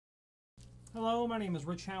Hello, my name is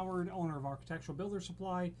Rich Howard, owner of Architectural Builder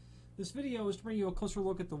Supply. This video is to bring you a closer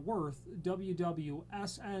look at the Würth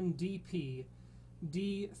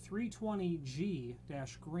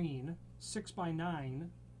WWSNDPD320G-GRN 6x9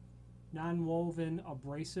 non-woven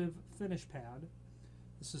abrasive finish pad.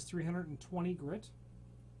 This is 320 grit,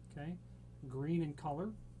 okay, green in color.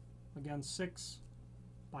 Again,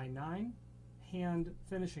 6x9 hand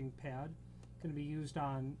finishing pad, can be used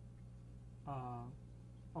on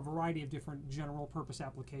a variety of different general purpose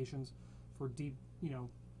applications for deep,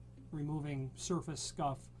 removing surface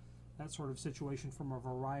scuff, that sort of situation from a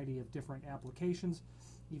variety of different applications.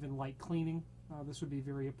 Even light cleaning, this would be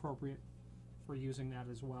very appropriate for using that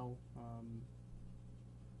as well.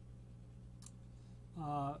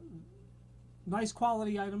 Nice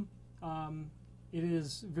quality item. It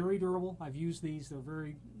is very durable. I've used these.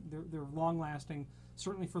 They're long lasting.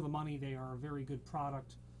 Certainly for the money, they are a very good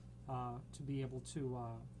product to be able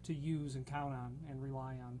to use and count on and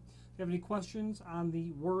rely on. If you have any questions on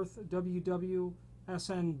the Würth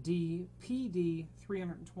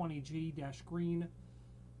WWSNDPD320G-GRN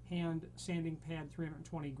hand sanding pad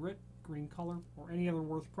 320 grit, green color, or any other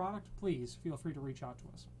Würth product, please feel free to reach out to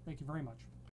us. Thank you very much.